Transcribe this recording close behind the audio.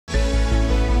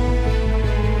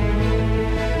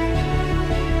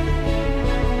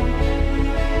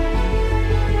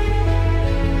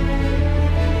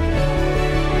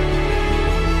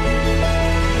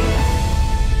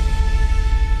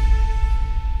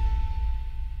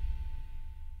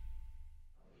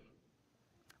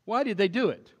Why did they do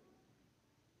it?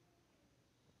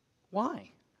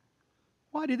 Why?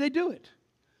 Why did they do it?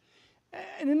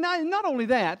 And not only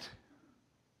that,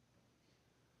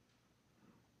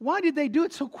 why did they do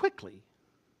it so quickly?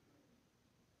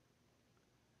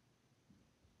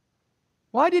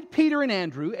 Why did Peter and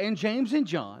Andrew and James and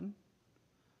John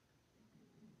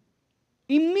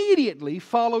immediately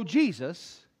follow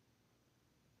Jesus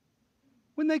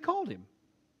when they called Him,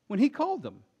 when He called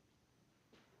them?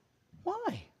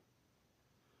 Why?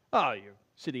 Oh, you're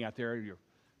sitting out there, you're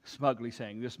smugly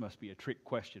saying, this must be a trick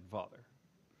question, Father.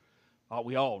 Oh,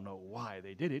 we all know why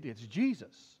they did it. It's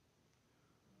Jesus.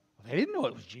 Well, they didn't know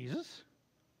it was Jesus.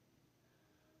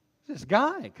 This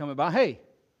guy coming by, hey,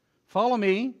 follow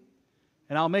me,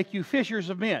 and I'll make you fishers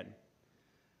of men.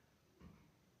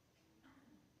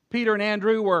 Peter and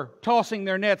Andrew were tossing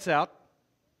their nets out.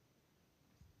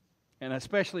 And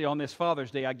especially on this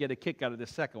Father's Day, I get a kick out of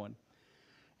this second one.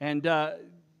 And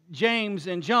James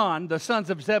and John, the sons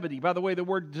of Zebedee. By the way, the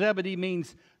word Zebedee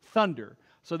means thunder.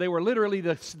 So they were literally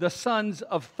the sons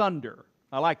of thunder.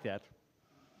 I like that.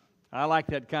 I like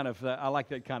that kind of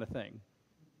thing.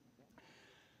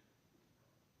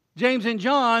 James and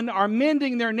John are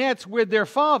mending their nets with their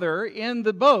father in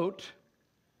the boat.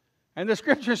 And the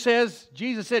Scripture says,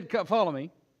 Jesus said, follow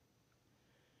me.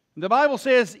 And the Bible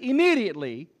says,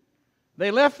 immediately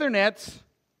they left their nets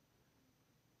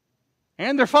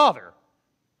and their father.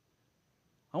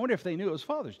 I wonder if they knew it was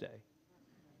Father's Day.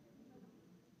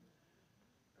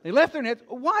 They left their nets.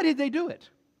 Why did they do it?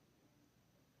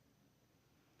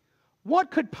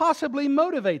 What could possibly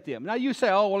motivate them? Now you say,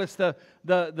 oh, well, it's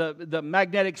the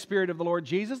magnetic spirit of the Lord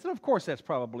Jesus. And of course that's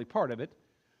probably part of it.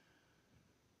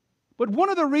 But one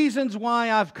of the reasons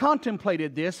why I've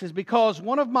contemplated this is because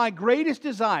one of my greatest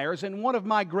desires and one of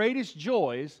my greatest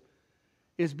joys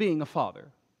is being a father.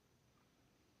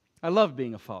 I love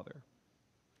being a father.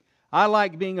 I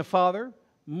like being a father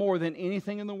more than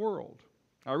anything in the world.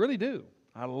 I really do.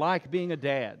 I like being a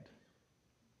dad.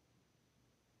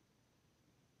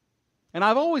 And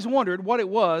I've always wondered what it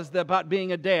was about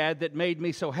being a dad that made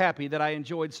me so happy that I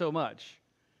enjoyed so much.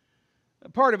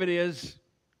 Part of it is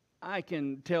I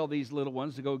can tell these little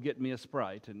ones to go get me a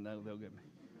Sprite, and they'll get me.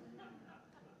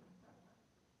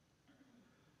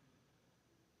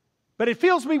 But it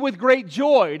fills me with great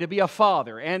joy to be a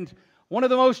father. And one of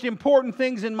the most important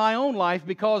things in my own life,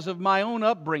 because of my own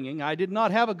upbringing, I did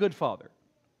not have a good father.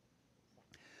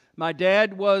 My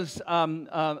dad was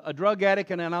a drug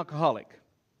addict and an alcoholic.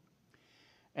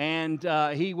 And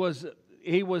he was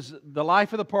the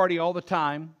life of the party all the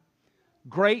time.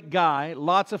 Great guy,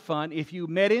 lots of fun. If you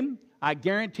met him, I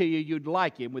guarantee you'd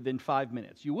like him within 5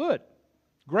 minutes. You would.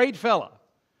 Great fella.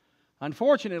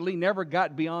 Unfortunately, never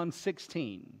got beyond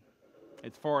 16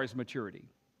 as far as maturity.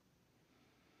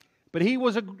 But he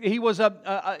was a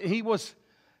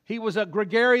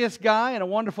gregarious guy and a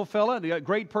wonderful fella, a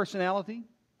great personality.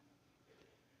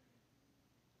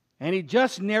 And he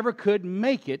just never could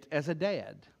make it as a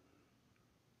dad.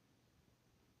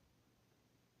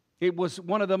 It was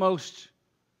one of the most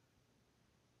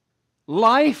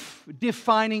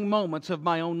life-defining moments of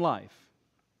my own life.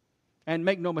 And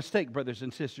make no mistake, brothers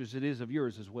and sisters, it is of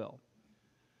yours as well.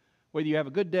 Whether you have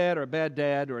a good dad or a bad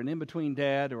dad or an in-between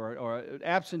dad or an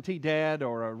absentee dad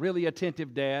or a really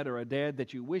attentive dad or a dad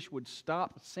that you wish would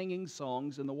stop singing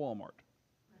songs in the Walmart.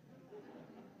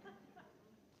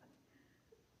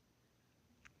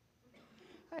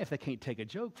 If they can't take a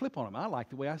joke, flip on them. I like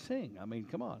the way I sing. I mean,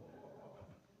 come on.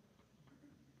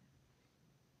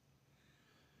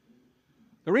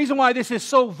 The reason why this is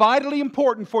so vitally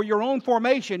important for your own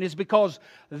formation is because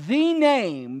the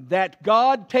name that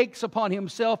God takes upon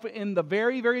Himself in the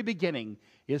very, very beginning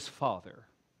is Father.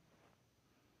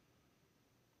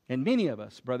 And many of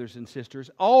us, brothers and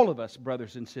sisters, all of us,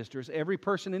 brothers and sisters, every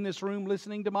person in this room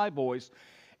listening to my voice,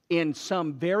 in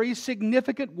some very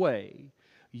significant way,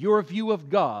 your view of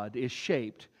God is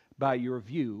shaped by your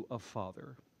view of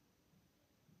Father.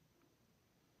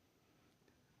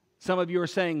 Some of you are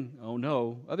saying, oh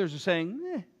no. Others are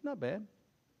saying, not bad.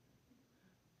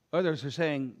 Others are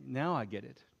saying, now I get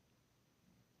it.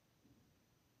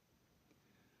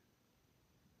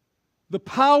 The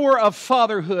power of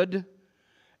fatherhood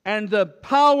and the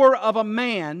power of a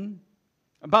man.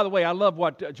 And by the way, I love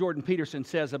what Jordan Peterson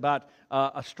says about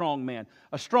a strong man.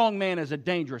 A strong man is a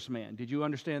dangerous man. Did you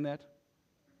understand that?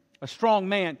 A strong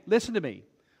man, listen to me.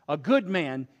 A good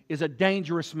man is a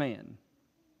dangerous man.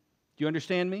 Do you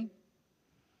understand me?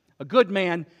 A good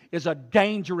man is a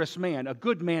dangerous man. A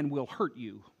good man will hurt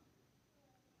you.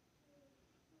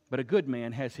 But a good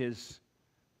man has his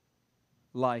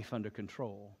life under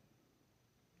control.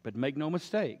 But make no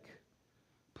mistake,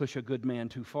 push a good man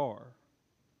too far.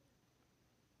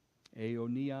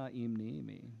 Eonia imni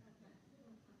imi.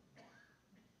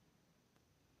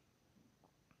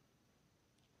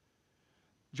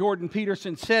 Jordan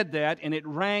Peterson said that, and it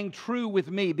rang true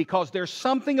with me because there's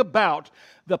something about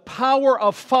the power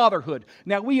of fatherhood.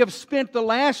 Now, we have spent the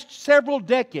last several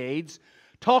decades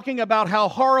talking about how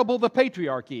horrible the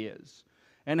patriarchy is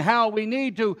and how we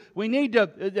need to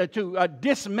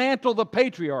dismantle the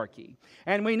patriarchy,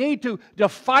 and we need to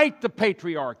fight the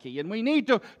patriarchy, and we need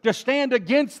to stand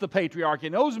against the patriarchy,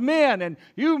 and those men and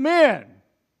you men.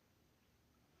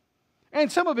 And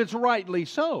some of it's rightly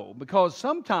so, because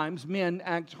sometimes men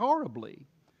act horribly.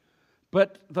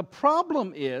 But the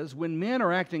problem is, when men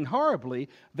are acting horribly,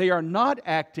 they are not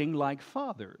acting like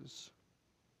fathers.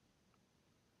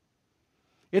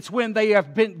 It's when they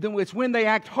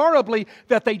act horribly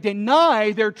that they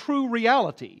deny their true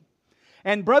reality.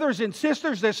 And brothers and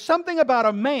sisters, there's something about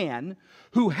a man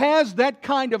who has that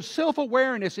kind of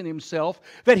self-awareness in himself,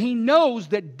 that he knows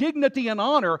that dignity and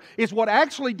honor is what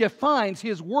actually defines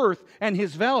his worth and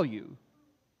his value.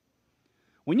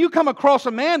 When you come across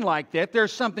a man like that,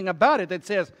 there's something about it that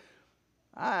says,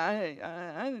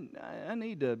 I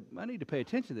need to pay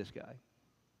attention to this guy.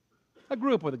 I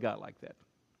grew up with a guy like that.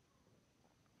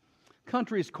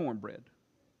 Country is cornbread.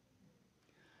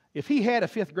 If he had a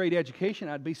 5th grade education,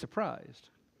 I'd be surprised.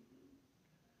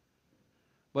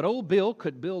 But old Bill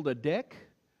could build a deck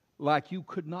like you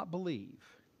could not believe.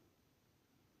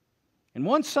 And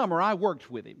one summer I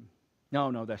worked with him.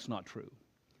 No, that's not true.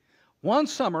 One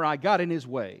summer I got in his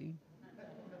way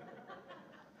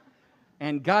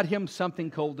and got him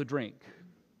something cold to drink.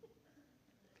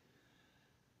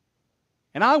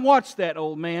 And I watched that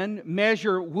old man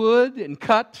measure wood and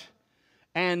cut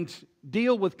and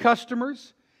deal with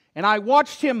customers. And I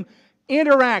watched him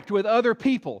interact with other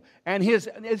people. And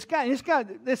this guy,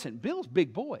 listen, Bill's a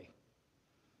big boy.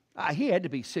 He had to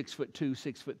be 6'2",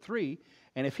 6'3",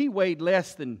 and if he weighed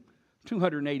less than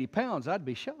 280 pounds, I'd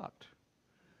be shocked.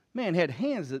 Man had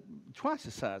hands that twice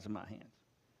the size of my hands.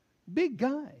 Big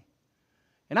guy.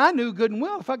 And I knew good and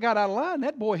well if I got out of line,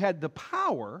 that boy had the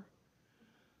power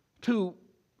to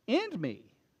end me.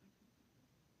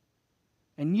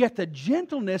 And yet the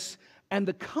gentleness and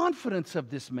the confidence of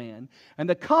this man, and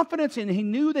the confidence in he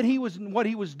knew that he was what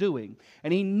he was doing,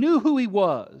 and he knew who he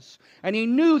was, and he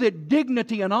knew that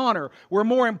dignity and honor were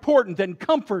more important than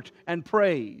comfort and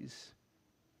praise.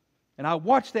 And I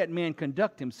watched that man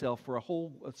conduct himself for a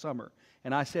whole summer,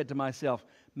 and I said to myself,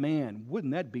 man,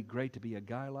 wouldn't that be great to be a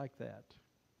guy like that?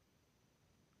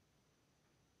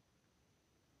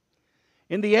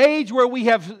 In the age where we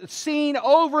have seen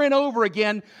over and over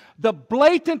again the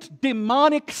blatant,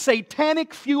 demonic,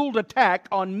 satanic-fueled attack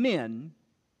on men,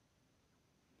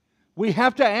 we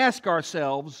have to ask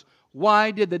ourselves,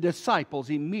 why did the disciples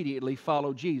immediately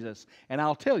follow Jesus? And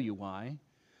I'll tell you why.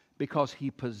 Because he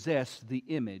possessed the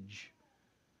image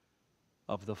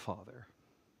of the Father.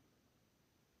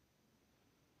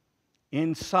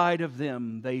 Inside of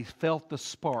them, they felt the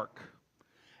spark,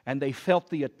 and they felt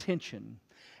the attention,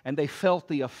 and they felt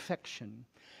the affection,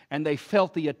 and they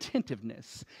felt the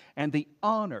attentiveness, and the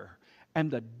honor, and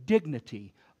the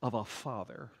dignity of a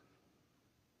father.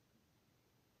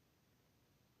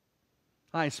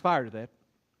 I aspire to that.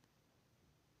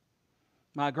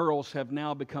 My girls have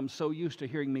now become so used to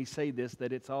hearing me say this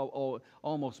that it's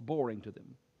almost boring to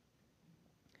them.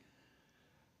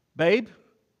 Babe,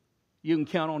 you can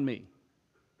count on me.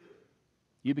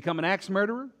 You become an axe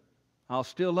murderer, I'll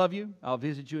still love you. I'll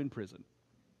visit you in prison.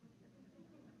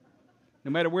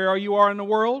 No matter where you are in the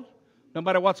world, no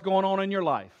matter what's going on in your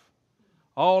life,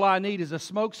 all I need is a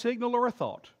smoke signal or a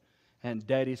thought, and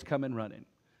Daddy's coming running.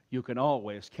 You can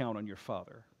always count on your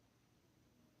father.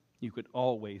 You can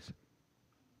always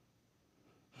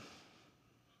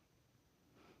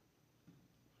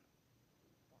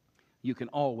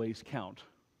count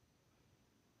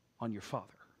on your father.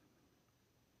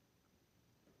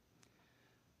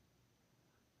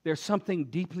 There's something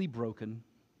deeply broken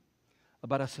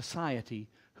about a society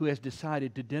who has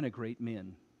decided to denigrate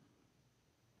men.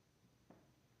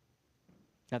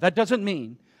 Now, that doesn't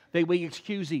mean that we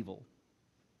excuse evil.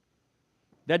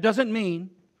 That doesn't mean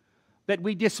that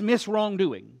we dismiss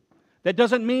wrongdoing. That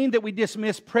doesn't mean that we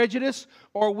dismiss prejudice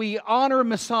or we honor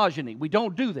misogyny. We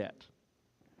don't do that.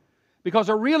 Because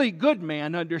a really good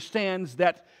man understands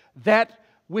that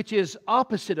which is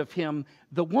opposite of him,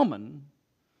 the woman,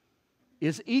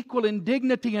 is equal in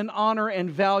dignity and honor and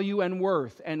value and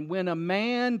worth. And when a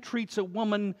man treats a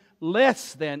woman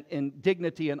less than in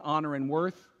dignity and honor and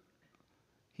worth,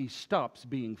 he stops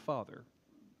being father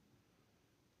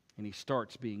and he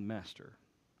starts being master.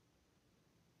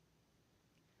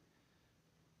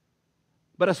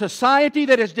 but a society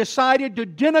that has decided to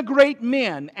denigrate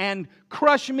men and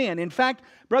crush men. In fact,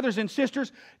 brothers and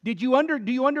sisters, do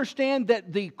you understand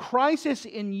that the crisis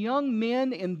in young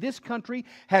men in this country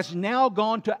has now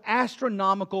gone to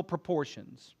astronomical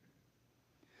proportions?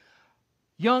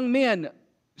 Young men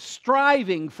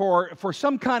striving for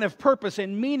some kind of purpose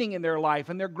and meaning in their life,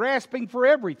 and they're grasping for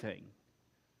everything.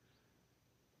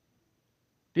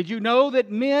 Did you know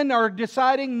that men are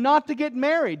deciding not to get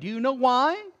married? Do you know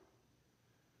why?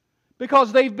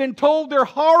 Because they've been told they're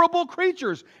horrible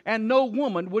creatures and no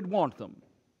woman would want them.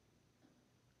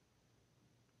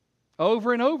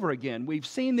 Over and over again, we've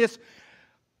seen this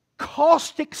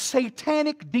caustic,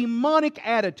 satanic, demonic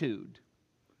attitude,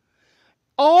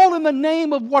 all in the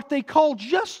name of what they call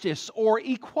justice or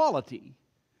equality,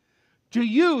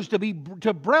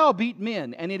 to browbeat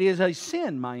men. And it is a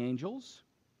sin, my angels.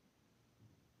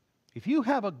 If you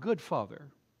have a good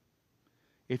father,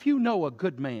 if you know a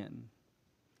good man,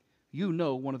 you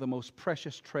know one of the most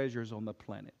precious treasures on the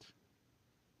planet.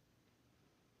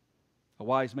 A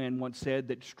wise man once said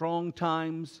that strong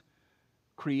times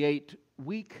create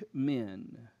weak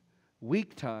men.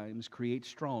 Weak times create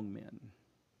strong men.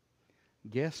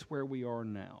 Guess where we are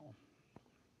now?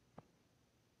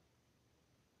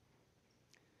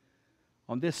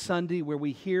 On this Sunday, where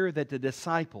we hear that the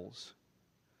disciples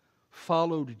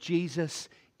followed Jesus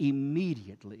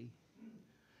immediately,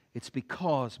 it's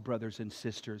because, brothers and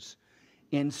sisters,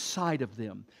 inside of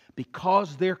them,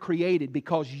 because they're created,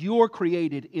 because you're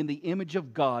created in the image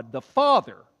of God, the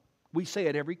Father. We say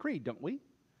at every creed, don't we?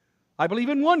 I believe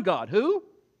in one God. Who?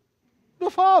 The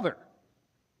Father.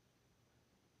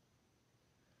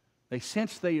 They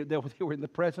sensed they were in the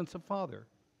presence of Father,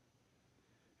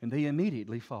 and they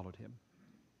immediately followed Him.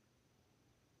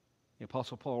 The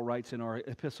Apostle Paul writes in our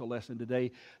epistle lesson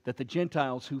today that the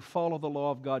Gentiles who follow the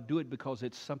law of God do it because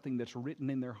it's something that's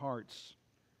written in their hearts.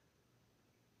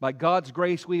 By God's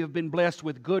grace, we have been blessed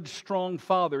with good, strong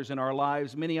fathers in our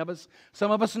lives, many of us, some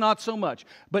of us not so much.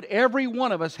 But every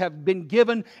one of us have been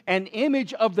given an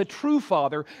image of the true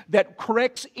Father that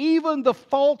corrects even the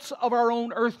faults of our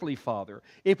own earthly father,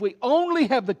 if we only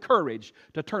have the courage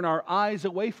to turn our eyes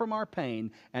away from our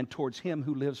pain and towards Him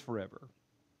who lives forever.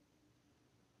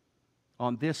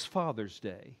 On this Father's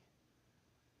Day,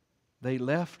 they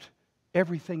left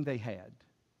everything they had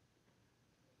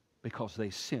because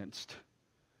they sensed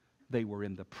they were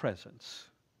in the presence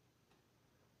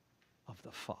of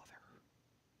the Father.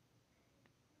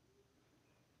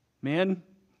 Men,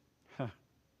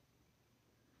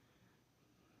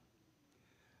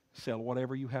 sell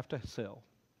whatever you have to sell.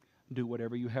 Do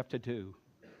whatever you have to do.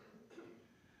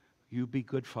 You be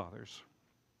good fathers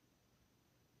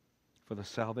for the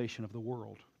salvation of the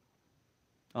world.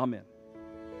 Amen.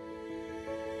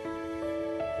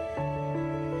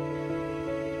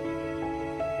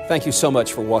 Thank you so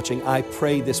much for watching. I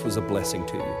pray this was a blessing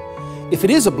to you. If it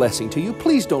is a blessing to you,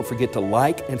 please don't forget to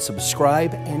like and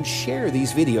subscribe and share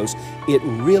these videos. It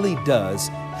really does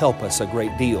help us a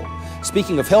great deal.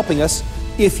 Speaking of helping us,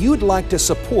 if you'd like to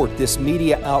support this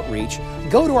media outreach,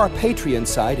 go to our Patreon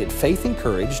site at Faith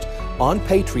Encouraged on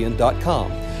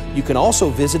patreon.com. You can also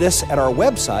visit us at our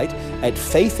website at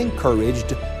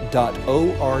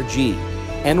faithencouraged.org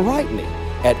and write me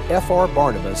at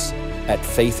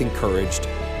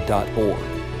frbarnabas@faithencouraged.org.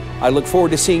 I look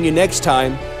forward to seeing you next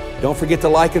time. Don't forget to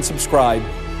like and subscribe.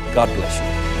 God bless you.